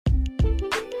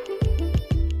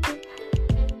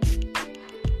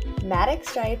Matic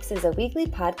Stripes is a weekly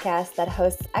podcast that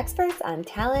hosts experts on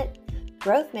talent,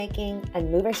 growth making, and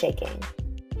mover shaking.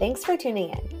 Thanks for tuning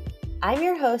in. I'm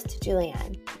your host,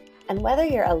 Julianne, and whether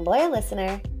you're a loyal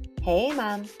listener, hey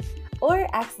mom, or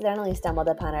accidentally stumbled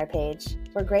upon our page,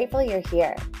 we're grateful you're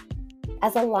here.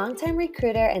 As a longtime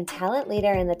recruiter and talent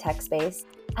leader in the tech space,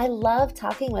 I love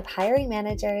talking with hiring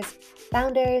managers,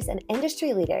 founders, and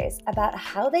industry leaders about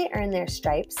how they earn their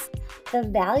stripes, the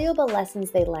valuable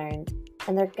lessons they learned,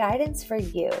 and their guidance for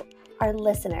you, our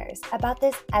listeners, about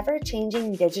this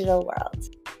ever-changing digital world.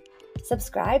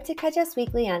 Subscribe to catch us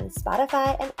weekly on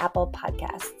Spotify and Apple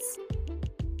Podcasts.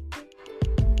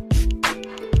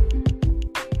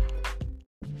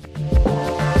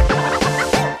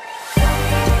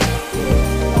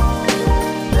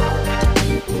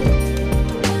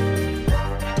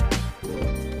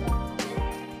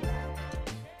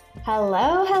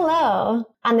 Hello.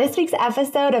 On this week's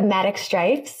episode of Matic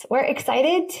Stripes, we're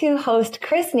excited to host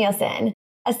Chris Nielsen,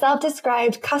 a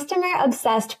self-described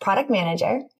customer-obsessed product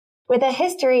manager with a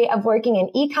history of working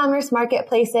in e-commerce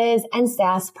marketplaces and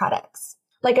SaaS products.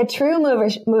 Like a true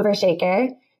mover shaker,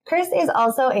 Chris is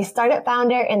also a startup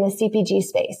founder in the CPG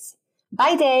space.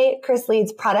 By day, Chris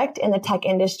leads product in the tech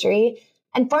industry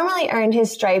and formerly earned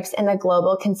his stripes in the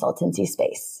global consultancy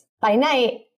space. By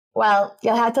night, well,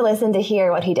 you'll have to listen to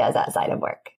hear what he does outside of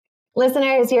work.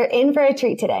 Listeners, you're in for a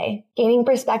treat today, gaining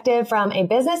perspective from a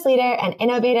business leader and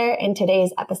innovator in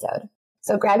today's episode.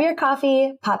 So grab your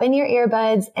coffee, pop in your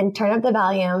earbuds, and turn up the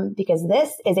volume because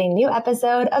this is a new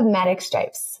episode of Matic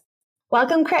Stripes.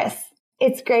 Welcome, Chris.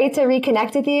 It's great to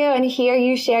reconnect with you and hear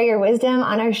you share your wisdom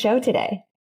on our show today.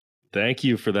 Thank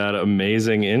you for that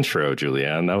amazing intro,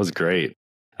 Julianne. That was great.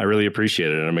 I really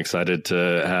appreciate it. And I'm excited to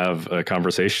have a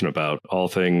conversation about all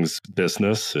things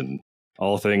business and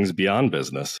all things beyond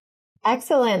business.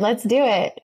 Excellent. Let's do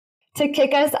it. To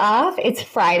kick us off, it's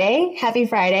Friday. Happy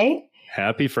Friday.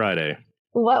 Happy Friday.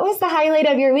 What was the highlight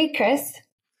of your week, Chris?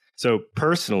 So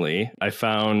personally, I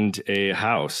found a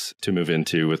house to move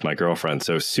into with my girlfriend.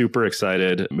 So super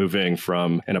excited, moving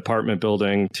from an apartment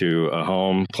building to a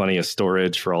home, plenty of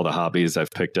storage for all the hobbies I've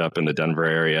picked up in the Denver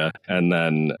area. And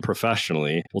then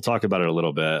professionally, we'll talk about it a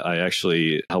little bit. I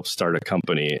actually helped start a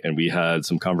company and we had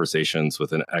some conversations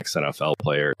with an ex-NFL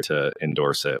player to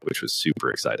endorse it, which was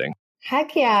super exciting.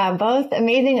 Heck yeah, both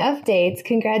amazing updates.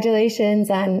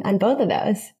 Congratulations on both of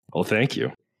those. Well, thank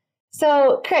you.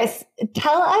 So, Chris,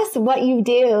 tell us what you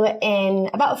do in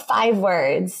about 5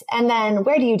 words, and then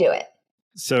where do you do it?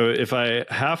 So if I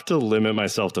have to limit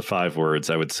myself to 5 words,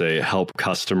 I would say help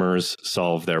customers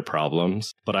solve their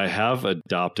problems. But I have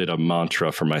adopted a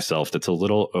mantra for myself that's a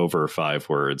little over 5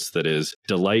 words, that is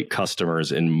delight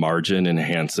customers in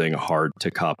margin-enhancing,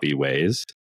 hard-to-copy ways,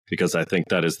 because I think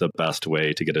that is the best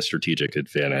way to get a strategic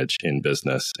advantage in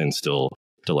business and still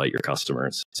delight your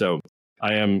customers. So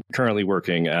I am currently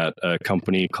working at a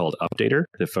company called Updater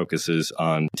that focuses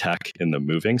on tech in the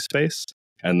moving space.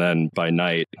 And then by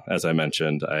night, as I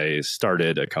mentioned, I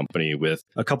started a company with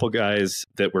a couple guys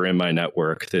that were in my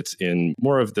network that's in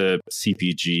more of the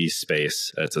CPG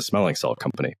space. It's a smelling salt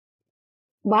company.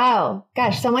 Wow.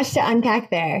 Gosh, so much to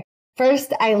unpack there.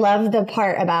 First, I love the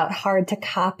part about hard to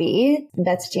copy.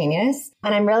 That's genius.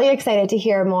 And I'm really excited to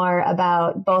hear more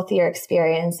about both your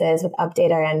experiences with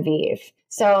Updater and Vive.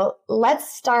 So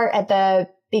let's start at the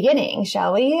beginning,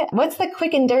 shall we? What's the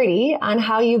quick and dirty on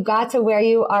how you got to where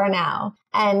you are now?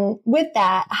 And with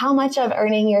that, how much of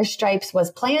earning your stripes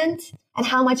was planned and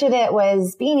how much of it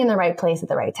was being in the right place at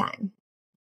the right time?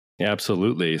 Yeah,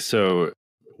 absolutely. So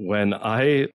when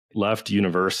I left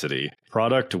university,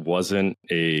 product wasn't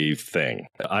a thing.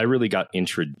 I really got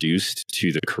introduced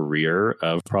to the career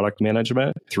of product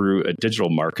management through a digital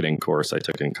marketing course I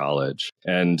took in college.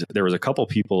 And there was a couple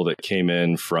people that came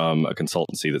in from a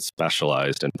consultancy that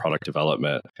specialized in product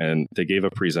development. And they gave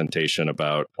a presentation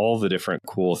about all the different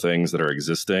cool things that are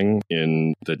existing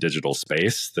in the digital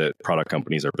space that product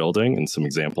companies are building and some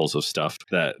examples of stuff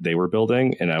that they were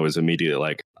building. And I was immediately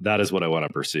like, that is what I want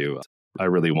to pursue. I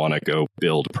really want to go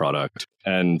build product.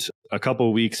 And a couple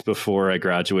of weeks before I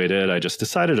graduated, I just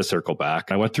decided to circle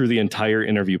back. I went through the entire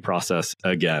interview process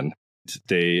again.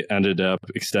 They ended up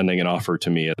extending an offer to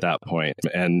me at that point,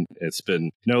 and it's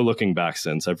been no looking back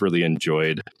since. I've really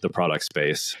enjoyed the product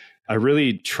space. I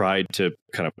really tried to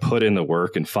kind of put in the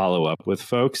work and follow up with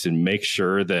folks and make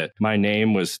sure that my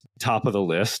name was top of the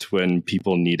list when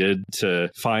people needed to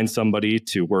find somebody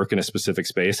to work in a specific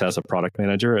space as a product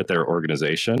manager at their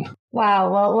organization.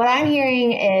 Wow. Well, what I'm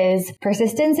hearing is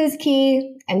persistence is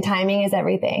key and timing is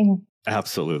everything.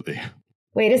 Absolutely.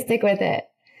 Way to stick with it.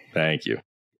 Thank you.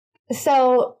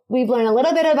 So we've learned a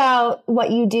little bit about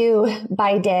what you do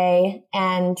by day,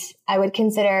 and I would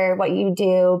consider what you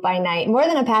do by night more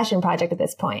than a passion project at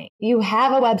this point. You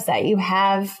have a website, you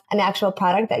have an actual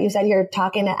product that you said you're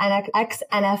talking to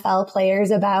ex-NFL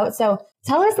players about. So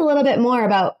tell us a little bit more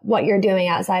about what you're doing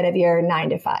outside of your 9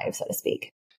 to 5, so to speak.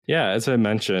 Yeah, as I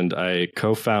mentioned, I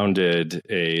co-founded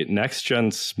a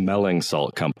next-gen smelling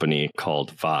salt company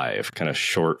called Vive, kind of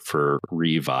short for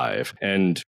Revive.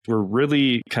 And we're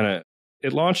really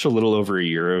it launched a little over a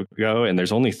year ago, and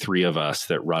there's only 3 of us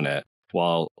that run it,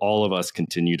 while all of us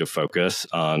continue to focus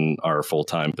on our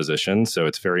full-time positions. So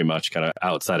it's very much kind of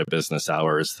outside of business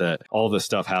hours that all this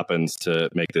stuff happens to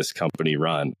make this company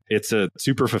run. It's a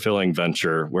super fulfilling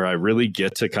venture where I really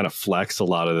get to kind of flex a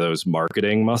lot of those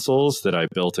marketing muscles that I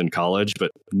built in college,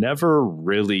 but never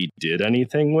really did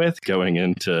anything with going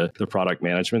into the product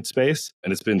management space.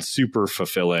 And it's been super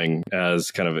fulfilling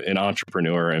as kind of an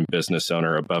entrepreneur and business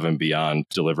owner above and beyond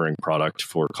delivering product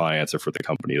for clients or for the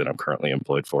company that I'm currently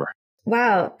employed for.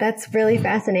 Wow, that's really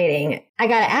fascinating. I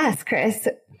got to ask, Chris,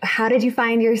 how did you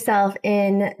find yourself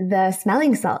in the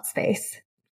smelling salt space?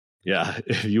 Yeah,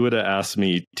 if you would have asked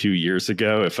me 2 years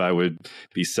ago if I would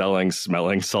be selling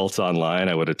smelling salts online,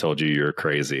 I would have told you you're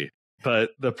crazy.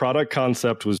 But the product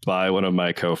concept was by one of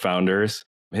my co-founders.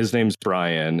 His name's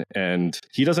Brian, and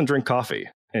he doesn't drink coffee.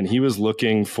 And he was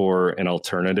looking for an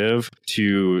alternative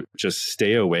to just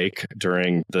stay awake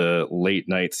during the late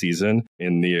night season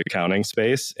in the accounting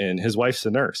space. And his wife's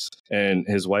a nurse. And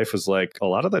his wife was like, a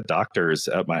lot of the doctors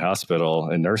at my hospital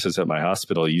and nurses at my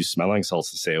hospital use smelling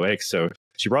salts to stay awake. So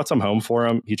she brought some home for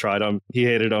him. He tried them. He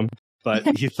hated them.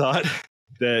 But he thought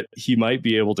that he might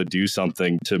be able to do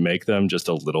something to make them just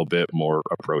a little bit more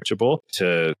approachable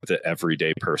to the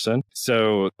everyday person.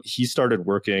 So he started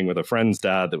working with a friend's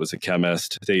dad that was a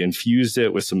chemist. They infused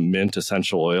it with some mint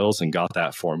essential oils and got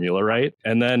that formula right.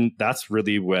 And then that's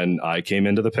really when I came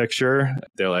into the picture.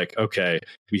 They're like, okay,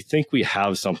 we think we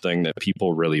have something that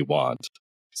people really want.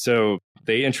 So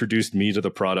they introduced me to the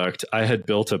product. I had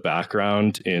built a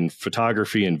background in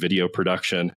photography and video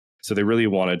production. So they really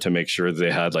wanted to make sure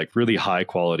they had like really high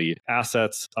quality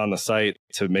assets on the site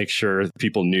to make sure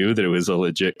people knew that it was a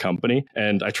legit company.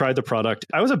 And I tried the product.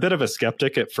 I was a bit of a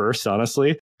skeptic at first,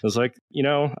 honestly. I was like,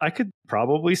 I could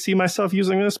probably see myself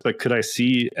using this, but could I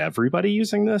see everybody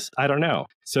using this? I don't know.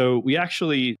 So we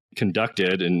actually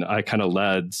conducted, and I kind of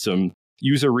led some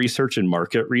user research and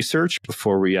market research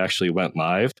before we actually went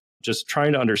live. Just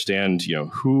trying to understand,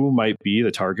 who might be the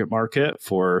target market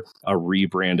for a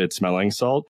rebranded smelling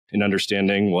salt, and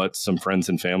understanding what some friends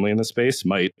and family in the space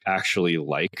might actually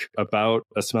like about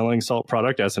a smelling salt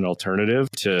product as an alternative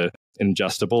to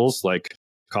ingestibles like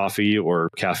coffee or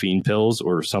caffeine pills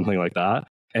or something like that.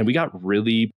 And we got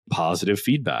really positive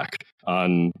feedback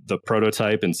on the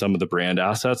prototype and some of the brand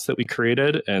assets that we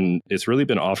created. And it's really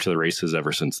been off to the races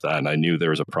ever since then. I knew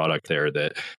there was a product there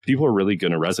that people are really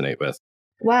going to resonate with.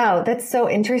 Wow, that's so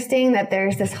interesting that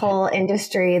there's this whole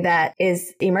industry that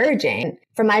is emerging.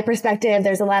 From my perspective,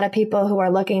 there's a lot of people who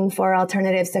are looking for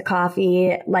alternatives to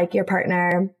coffee, like your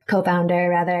partner, co-founder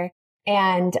rather.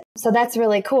 And so that's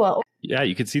really cool. Yeah,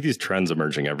 you can see these trends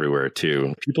emerging everywhere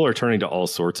too. People are turning to all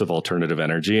sorts of alternative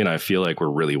energy, and I feel like we're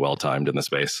really well timed in the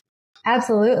space.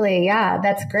 Absolutely. Yeah,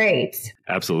 that's great.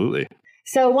 Absolutely.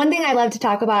 So one thing I love to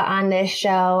talk about on this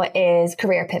show is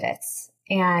career pivots.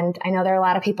 And I know there are a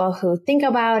lot of people who think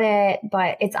about it,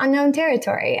 but it's unknown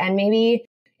territory and maybe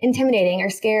intimidating or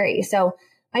scary. So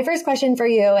my first question for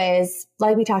you is,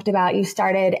 like we talked about, you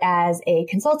started as a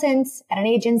consultant at an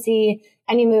agency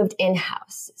and you moved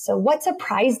in-house. So what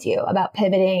surprised you about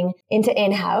pivoting into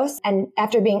in-house and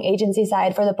after being agency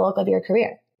side for the bulk of your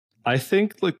career? I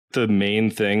think the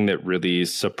main thing that really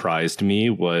surprised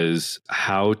me was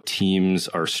how teams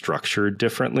are structured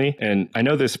differently. And I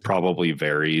know this probably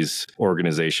varies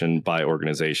organization by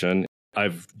organization.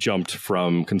 I've jumped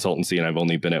from consultancy and I've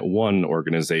only been at one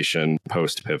organization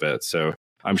post pivot. So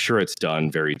I'm sure it's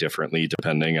done very differently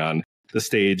depending on the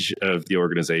stage of the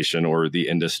organization or the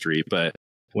industry. But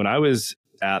when I was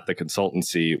at the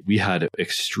consultancy, we had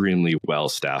extremely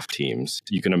well-staffed teams.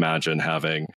 You can imagine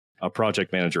having a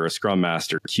project manager, a scrum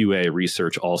master, QA,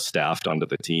 research, all staffed onto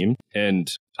the team.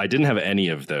 And I didn't have any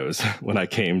of those when I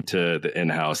came to the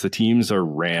in-house. The teams are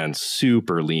ran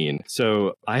super lean.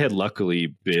 So I had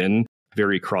luckily been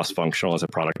very cross-functional as a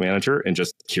product manager and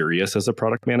just curious as a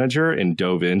product manager and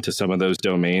dove into some of those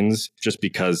domains just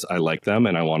because I liked them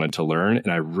and I wanted to learn.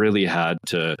 And I really had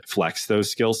to flex those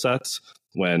skill sets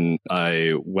when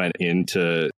I went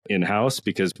into in-house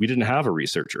because we didn't have a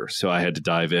researcher. So I had to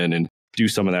dive in and do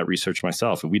some of that research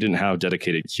myself. And we didn't have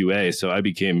dedicated QA. So I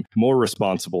became more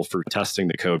responsible for testing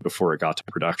the code before it got to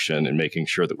production and making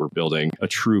sure that we're building a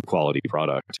true quality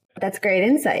product. That's great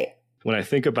insight. When I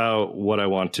think about what I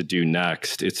want to do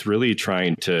next, it's really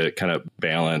trying to kind of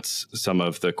balance some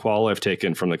of the qual I've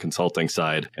taken from the consulting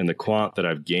side and the quant that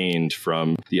I've gained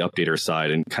from the updater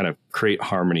side and kind of create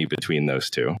harmony between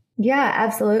those two. Yeah,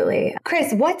 absolutely.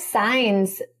 Chris, what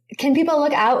signs can people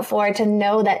look out for to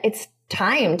know that it's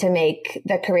time to make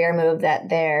the career move that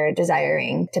they're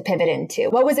desiring to pivot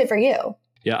into? What was it for you?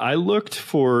 Yeah, I looked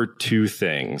for two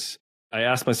things. I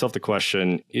asked myself the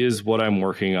question, is what I'm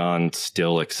working on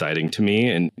still exciting to me?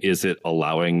 And is it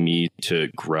allowing me to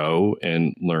grow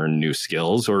and learn new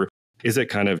skills? Or is it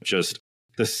kind of just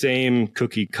the same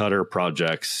cookie cutter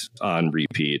projects on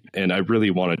repeat? And I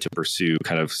really wanted to pursue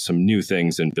kind of some new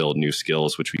things and build new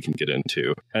skills, which we can get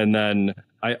into. And then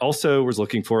I also was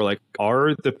looking for, like,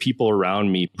 are the people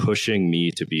around me pushing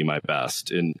me to be my best?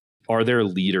 And are there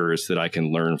leaders that I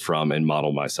can learn from and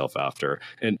model myself after?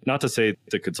 And not to say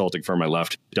the consulting firm I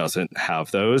left doesn't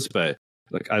have those, but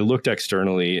like I looked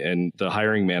externally, and the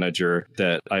hiring manager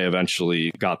that I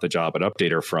eventually got the job at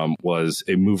Updater from was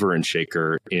a mover and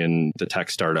shaker in the tech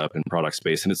startup and product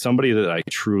space. And it's somebody that I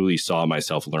truly saw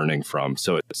myself learning from.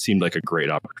 So it seemed like a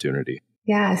great opportunity.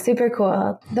 Yeah, super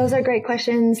cool. Those are great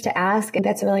questions to ask, and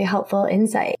that's a really helpful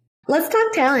insight. Let's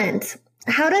talk talent.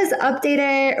 How does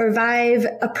Updater or Vive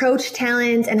approach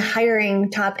talent and hiring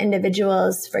top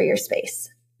individuals for your space?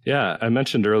 Yeah, I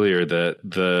mentioned earlier that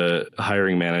the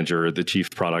hiring manager, the chief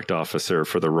product officer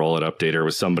for the role at Updater,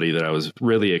 was somebody that I was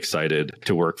really excited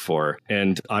to work for.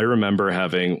 And I remember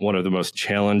having one of the most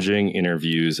challenging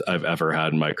interviews I've ever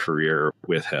had in my career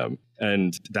with him.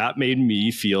 And that made me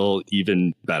feel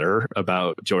even better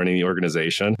about joining the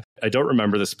organization. I don't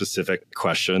remember the specific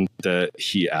question that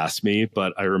he asked me,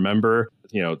 but I remember,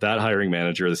 that hiring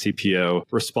manager, the CPO,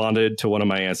 responded to one of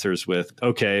my answers with,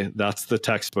 okay, that's the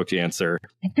textbook answer.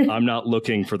 I'm not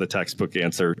looking for the textbook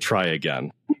answer. Try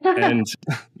again. And,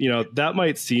 that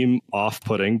might seem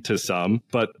off-putting to some,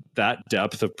 but that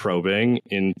depth of probing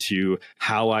into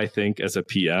how I think as a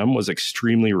PM was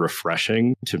extremely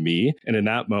refreshing to me. And in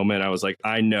that moment, I was like,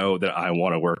 I know that I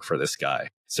want to work for this guy.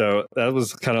 So that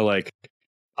was kind of like,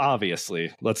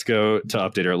 obviously, let's go to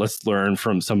Updater. Let's learn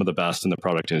from some of the best in the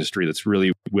product industry that's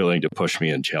really willing to push me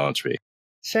and challenge me.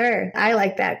 Sure. I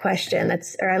like that question.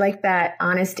 I like that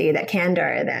honesty, that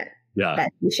candor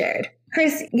that you shared.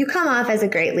 Chris, you come off as a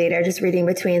great leader, just reading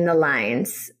between the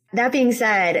lines. That being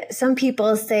said, some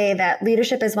people say that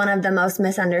leadership is one of the most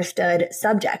misunderstood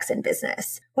subjects in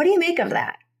business. What do you make of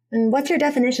that? And what's your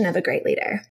definition of a great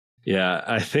leader? Yeah,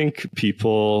 I think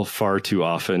people far too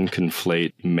often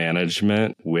conflate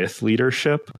management with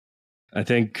leadership. I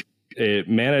think a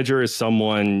manager is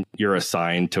someone you're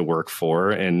assigned to work for,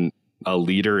 and a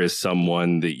leader is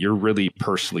someone that you're really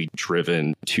personally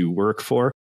driven to work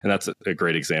for. And that's a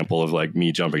great example of like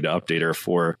me jumping to Updater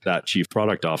for that chief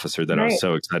product officer that I was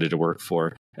so excited to work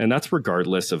for. And that's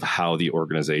regardless of how the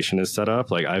organization is set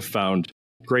up. Like I've found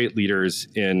great leaders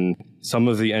in some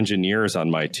of the engineers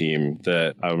on my team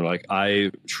that I'm like,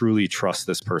 I truly trust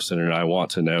this person and I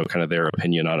want to know kind of their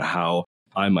opinion on how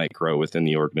I might grow within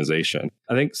the organization.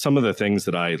 I think some of the things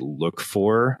that I look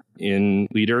for in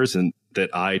leaders and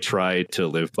that I try to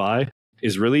live by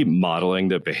is really modeling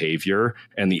the behavior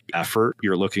and the effort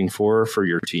you're looking for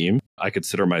your team. I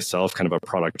consider myself kind of a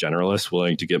product generalist,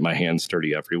 willing to get my hands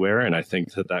dirty everywhere. And I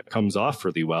think that comes off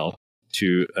really well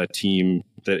to a team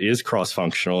that is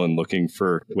cross-functional and looking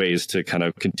for ways to kind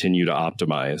of continue to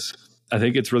optimize. I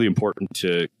think it's really important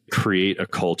to create a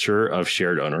culture of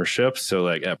shared ownership. So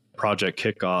like at project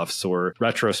kickoffs or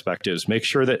retrospectives, make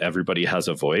sure that everybody has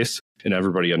a voice and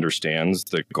everybody understands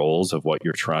the goals of what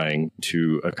you're trying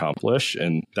to accomplish.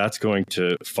 And that's going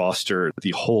to foster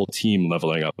the whole team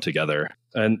leveling up together.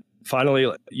 And finally,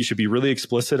 you should be really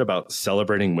explicit about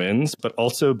celebrating wins, but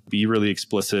also be really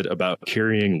explicit about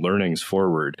carrying learnings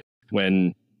forward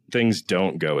when things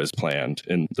don't go as planned.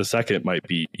 And the second might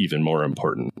be even more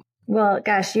important. Well,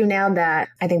 gosh, you nailed that.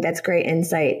 I think that's great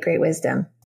insight, great wisdom.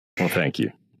 Well, thank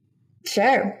you.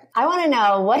 Sure. I want to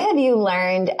know, what have you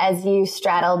learned as you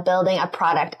straddle building a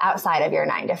product outside of your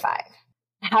 9-to-5?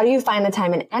 How do you find the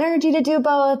time and energy to do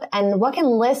both? And what can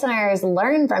listeners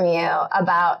learn from you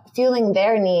about fueling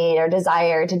their need or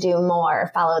desire to do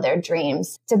more, follow their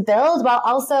dreams, to build while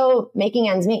also making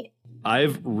ends meet?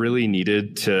 I've really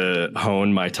needed to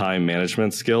hone my time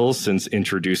management skills since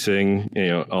introducing,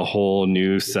 a whole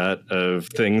new set of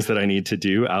things that I need to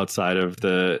do outside of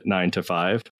the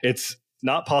 9-to-5. It's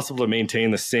not possible to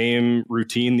maintain the same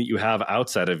routine that you have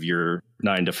outside of your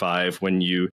 9-to-5 when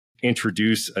you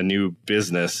introduce a new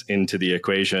business into the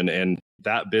equation, and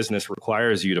that business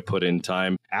requires you to put in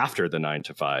time after the 9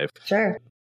 to 5. Sure.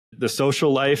 The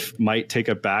social life might take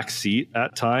a back seat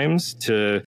at times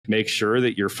to make sure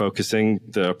that you're focusing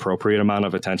the appropriate amount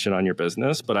of attention on your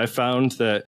business. But I found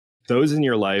that those in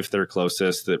your life that are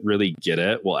closest, that really get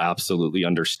it, will absolutely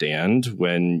understand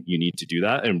when you need to do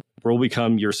that, and will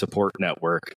become your support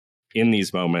network in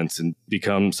these moments and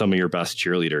become some of your best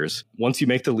cheerleaders. Once you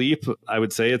make the leap, I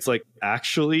would say it's like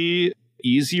actually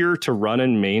easier to run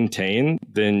and maintain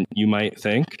than you might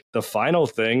think. The final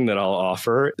thing that I'll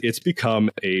offer, it's become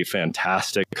a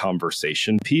fantastic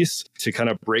conversation piece to kind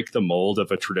of break the mold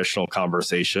of a traditional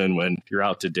conversation when you're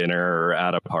out to dinner or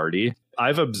at a party.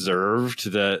 I've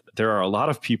observed that there are a lot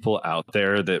of people out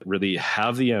there that really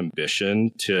have the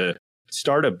ambition to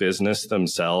start a business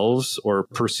themselves or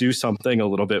pursue something a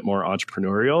little bit more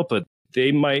entrepreneurial, but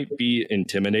they might be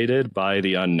intimidated by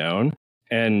the unknown.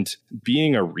 And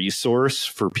being a resource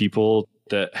for people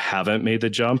that haven't made the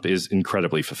jump is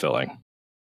incredibly fulfilling.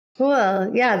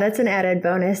 Cool. Yeah, that's an added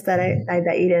bonus that I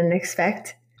bet you didn't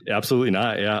expect. Absolutely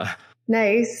not. Yeah.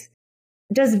 Nice.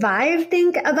 Does Vive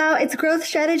think about its growth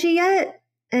strategy yet?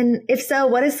 And if so,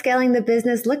 what does scaling the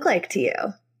business look like to you?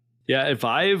 Yeah,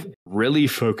 I've really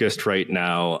focused right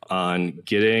now on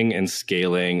getting and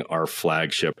scaling our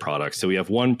flagship product. So we have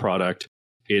one product.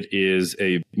 It is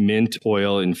a mint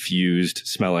oil infused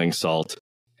smelling salt.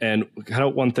 And kind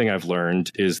of one thing I've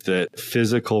learned is that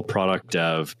physical product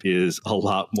dev is a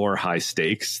lot more high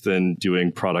stakes than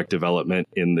doing product development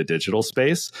in the digital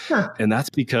space. And that's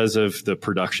because of the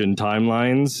production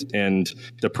timelines and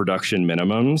the production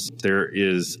minimums. There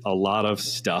is a lot of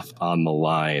stuff on the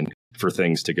line for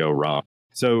things to go wrong.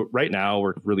 So right now,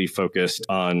 we're really focused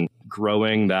on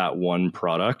growing that one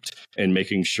product and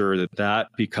making sure that that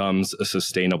becomes a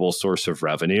sustainable source of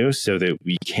revenue so that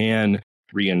we can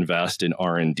reinvest in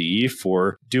R&D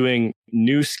for doing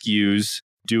new SKUs,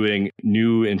 doing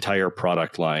new entire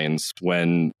product lines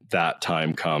when that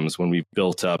time comes, when we've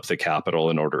built up the capital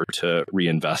in order to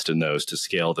reinvest in those to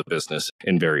scale the business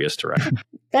in various directions.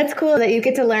 That's cool that you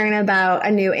get to learn about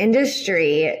a new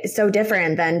industry so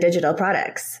different than digital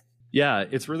products. Yeah,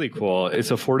 it's really cool.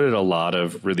 It's afforded a lot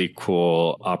of really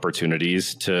cool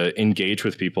opportunities to engage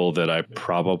with people that I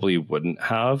probably wouldn't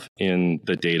have in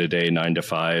the day-to-day 9 to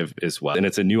 5 as well. And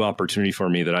it's a new opportunity for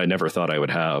me that I never thought I would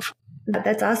have.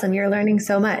 That's awesome. You're learning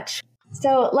so much.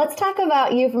 So let's talk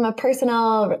about you from a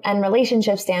personal and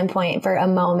relationship standpoint for a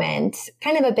moment.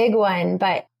 Kind of a big one,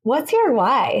 but what's your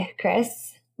why,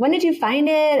 Chris? When did you find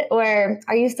it, or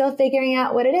are you still figuring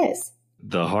out what it is?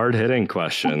 The hard-hitting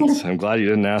questions. I'm glad you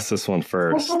didn't ask this one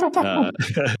first.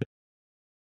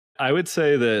 I would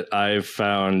say that I've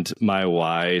found my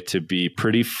why to be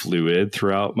pretty fluid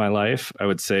throughout my life. I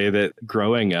would say that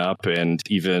growing up and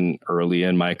even early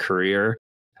in my career,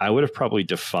 I would have probably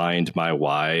defined my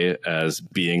why as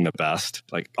being the best,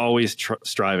 like always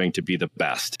striving to be the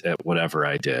best at whatever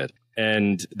I did.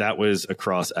 And that was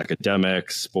across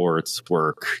academics, sports,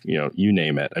 work, you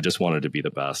name it. I just wanted to be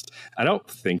the best. I don't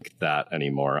think that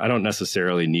anymore. I don't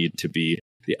necessarily need to be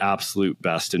the absolute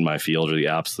best in my field or the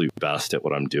absolute best at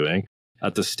what I'm doing.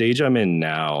 At the stage I'm in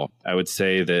now, I would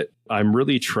say that I'm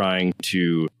really trying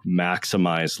to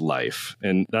maximize life.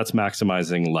 And that's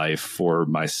maximizing life for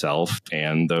myself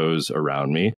and those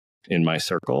around me in my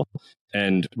circle.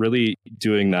 And really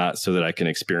doing that so that I can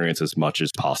experience as much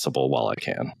as possible while I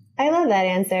can. I love that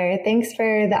answer. Thanks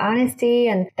for the honesty.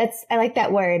 And I like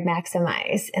that word,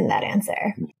 maximize, in that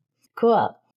answer.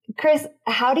 Cool. Chris,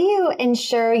 how do you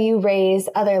ensure you raise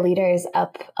other leaders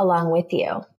up along with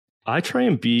you? I try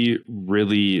and be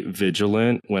really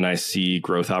vigilant when I see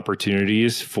growth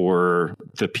opportunities for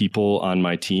the people on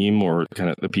my team or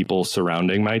kind of the people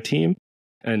surrounding my team.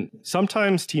 And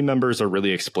sometimes team members are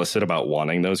really explicit about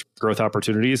wanting those growth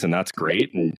opportunities, and that's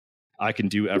great. And I can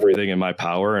do everything in my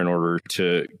power in order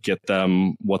to get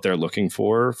them what they're looking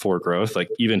for growth. Like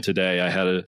even today, I had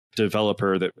a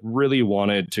developer that really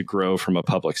wanted to grow from a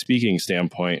public speaking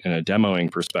standpoint and a demoing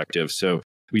perspective. So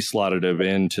we slotted him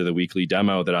into the weekly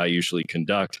demo that I usually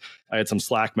conduct. I had some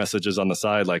Slack messages on the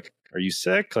side like, are you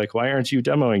sick? Like, why aren't you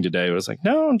demoing today? I was like,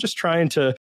 no, I'm just trying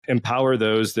to empower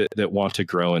those that want to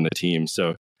grow in the team.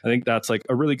 So I think that's like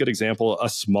a really good example, a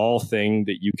small thing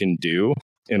that you can do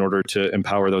in order to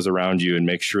empower those around you and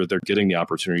make sure they're getting the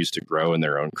opportunities to grow in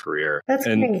their own career. That's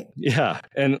great. Yeah.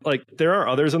 And like there are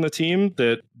others on the team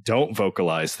that don't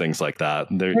vocalize things like that.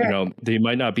 They're, Sure. They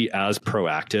might not be as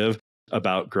proactive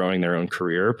about growing their own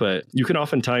career, but you can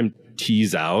oftentimes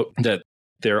tease out that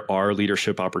there are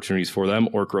leadership opportunities for them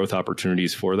or growth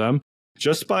opportunities for them.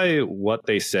 just by what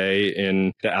they say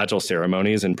in the agile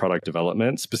ceremonies and product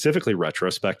development, specifically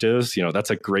retrospectives, that's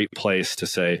a great place to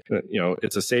say,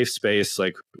 it's a safe space.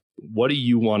 Like, what do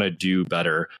you want to do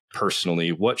better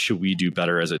personally? What should we do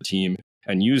better as a team?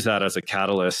 And use that as a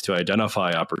catalyst to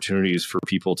identify opportunities for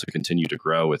people to continue to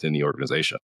grow within the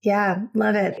organization. Yeah,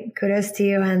 love it. Kudos to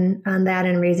you on that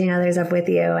and raising others up with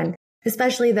you. And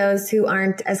especially those who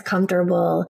aren't as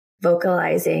comfortable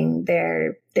vocalizing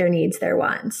their needs, their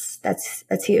wants. That's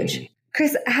huge. Mm-hmm.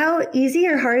 Chris, how easy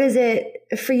or hard is it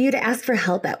for you to ask for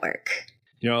help at work?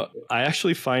 I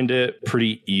actually find it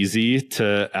pretty easy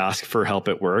to ask for help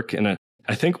at work. And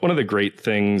I think one of the great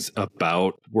things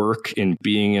about work and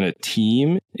being in a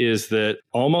team is that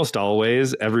almost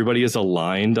always everybody is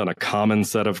aligned on a common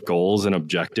set of goals and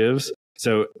objectives.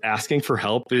 So asking for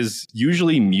help is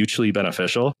usually mutually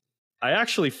beneficial. I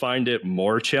actually find it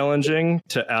more challenging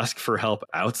to ask for help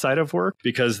outside of work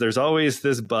because there's always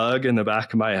this bug in the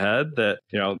back of my head that,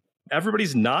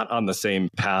 everybody's not on the same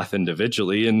path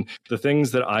individually. And the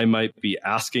things that I might be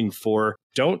asking for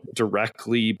don't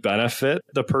directly benefit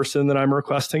the person that I'm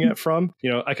requesting it from.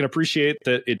 I can appreciate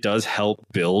that it does help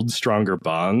build stronger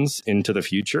bonds into the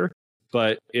future,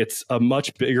 but it's a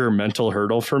much bigger mental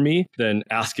hurdle for me than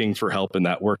asking for help in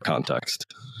that work context.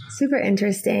 Super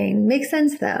interesting. Makes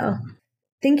sense, though.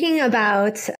 Thinking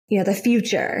about, the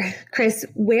future, Chris,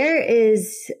 where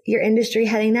is your industry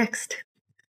heading next?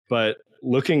 But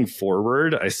looking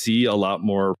forward, I see a lot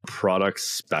more product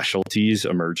specialties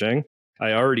emerging.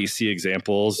 I already see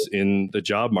examples in the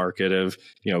job market of,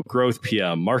 growth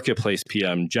PM, marketplace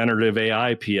PM, generative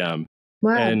AI PM,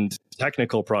 wow, and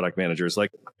technical product managers. Like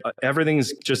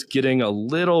everything's just getting a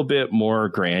little bit more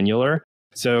granular.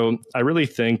 So I really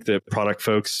think that product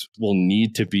folks will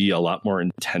need to be a lot more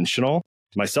intentional,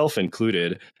 myself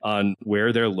included, on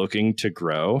where they're looking to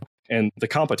grow. And the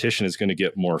competition is going to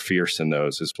get more fierce in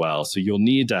those as well. So you'll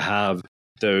need to have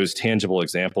those tangible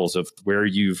examples of where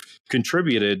you've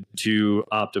contributed to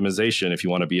optimization if you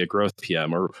want to be a growth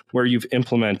PM, or where you've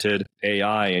implemented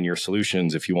AI in your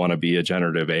solutions if you want to be a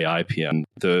generative AI PM.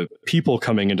 The people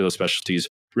coming into those specialties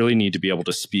really need to be able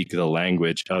to speak the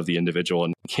language of the individual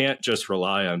and can't just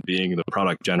rely on being the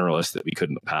product generalist that we could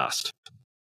in the past.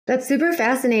 That's super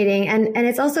fascinating. And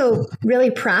it's also really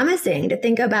promising to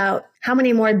think about how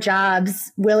many more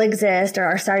jobs will exist or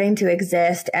are starting to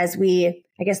exist as we,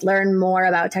 learn more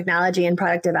about technology and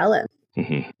product development.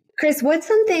 Mm-hmm. Chris, what's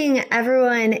something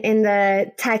everyone in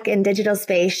the tech and digital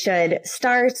space should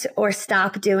start or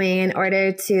stop doing in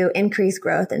order to increase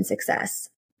growth and success?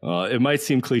 It might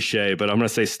seem cliche, but I'm going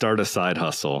to say start a side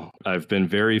hustle. I've been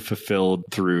very fulfilled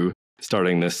through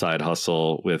starting this side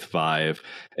hustle with Vive.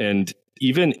 And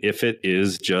even if it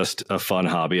is just a fun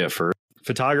hobby at first,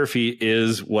 photography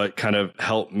is what kind of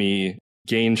helped me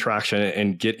gain traction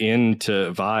and get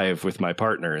into Vive with my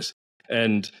partners.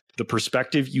 And the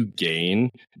perspective you gain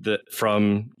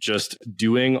from just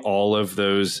doing all of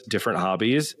those different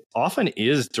hobbies often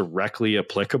is directly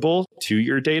applicable to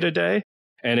your day-to-day.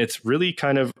 And it's really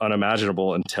kind of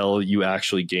unimaginable until you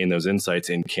actually gain those insights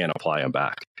and can apply them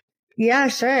back. Yeah,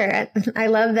 sure. I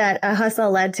love that a hustle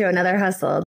led to another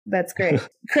hustle. That's great.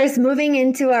 Chris, moving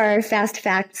into our fast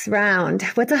facts round,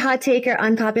 what's a hot take or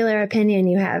unpopular opinion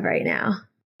you have right now?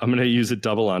 I'm going to use a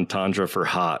double entendre for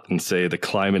hot and say the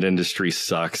climate industry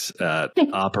sucks at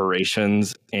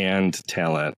operations and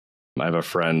talent. I have a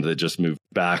friend that just moved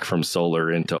back from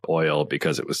solar into oil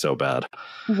because it was so bad.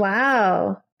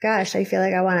 Wow. Gosh, I feel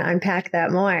like I want to unpack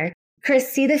that more.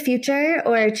 Chris, see the future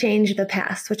or change the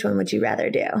past? Which one would you rather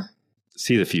do?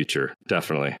 See the future,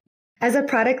 definitely. As a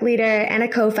product leader and a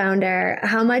co-founder,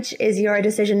 how much is your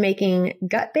decision-making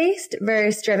gut-based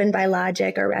versus driven by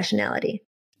logic or rationality?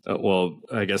 Well,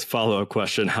 I guess follow-up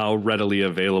question, how readily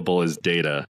available is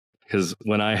data? Because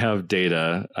when I have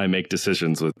data, I make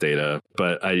decisions with data,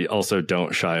 but I also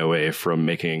don't shy away from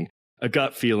making a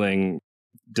gut feeling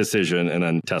decision and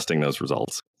then testing those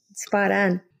results. Spot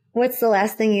on. What's the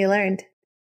last thing you learned?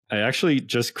 I actually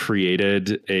just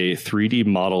created a 3D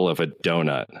model of a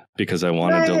donut because I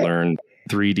wanted to learn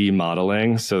 3D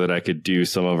modeling so that I could do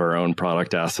some of our own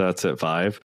product assets at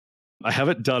Vive. I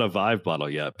haven't done a Vive model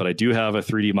yet, but I do have a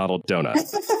 3D modeled donut.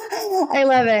 I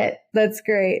love it. That's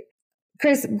great.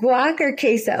 Chris, guac or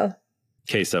queso?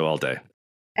 Queso all day.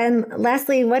 And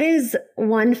lastly, what is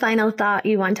one final thought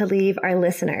you want to leave our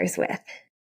listeners with?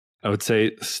 I would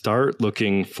say start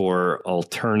looking for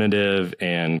alternative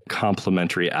and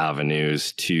complementary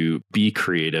avenues to be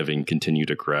creative and continue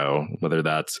to grow, whether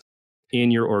that's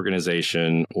in your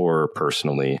organization or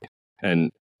personally.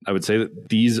 And I would say that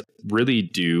these really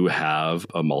do have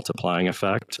a multiplying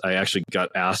effect. I actually got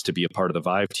asked to be a part of the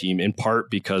Vive team in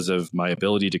part because of my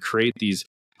ability to create these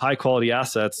high quality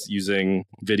assets using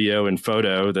video and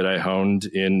photo that I honed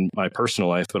in my personal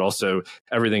life, but also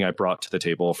everything I brought to the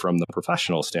table from the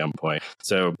professional standpoint.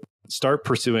 So start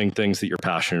pursuing things that you're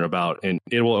passionate about, and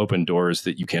it will open doors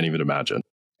that you can't even imagine.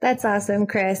 That's awesome,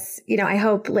 Chris. I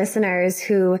hope listeners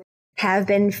who have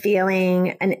been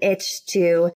feeling an itch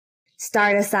to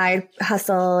start a side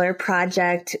hustle or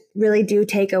project really do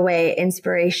take away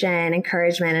inspiration,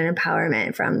 encouragement, and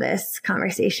empowerment from this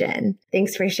conversation.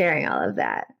 Thanks for sharing all of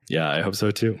that. Yeah, I hope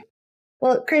so too.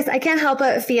 Well, Chris, I can't help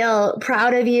but feel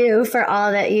proud of you for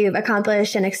all that you've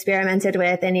accomplished and experimented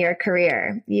with in your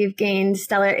career. You've gained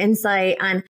stellar insight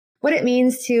on what it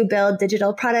means to build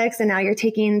digital products, and now you're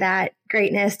taking that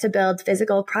greatness to build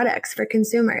physical products for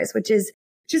consumers, which is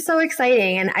just so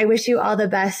exciting. And I wish you all the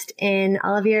best in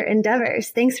all of your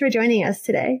endeavors. Thanks for joining us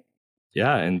today.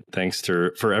 Yeah, and thanks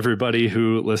for everybody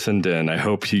who listened in. I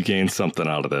hope you gained something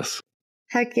out of this.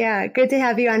 Heck yeah. Good to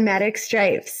have you on Matic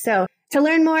Stripes. So to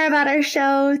learn more about our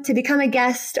show, to become a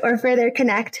guest, or further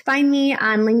connect, find me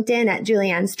on LinkedIn at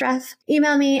Julianne Streff,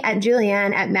 email me at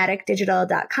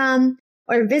julianne@maticdigital.com,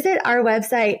 or visit our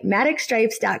website,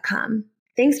 maticstripes.com.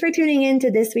 Thanks for tuning in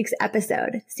to this week's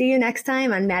episode. See you next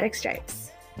time on Matic Stripes.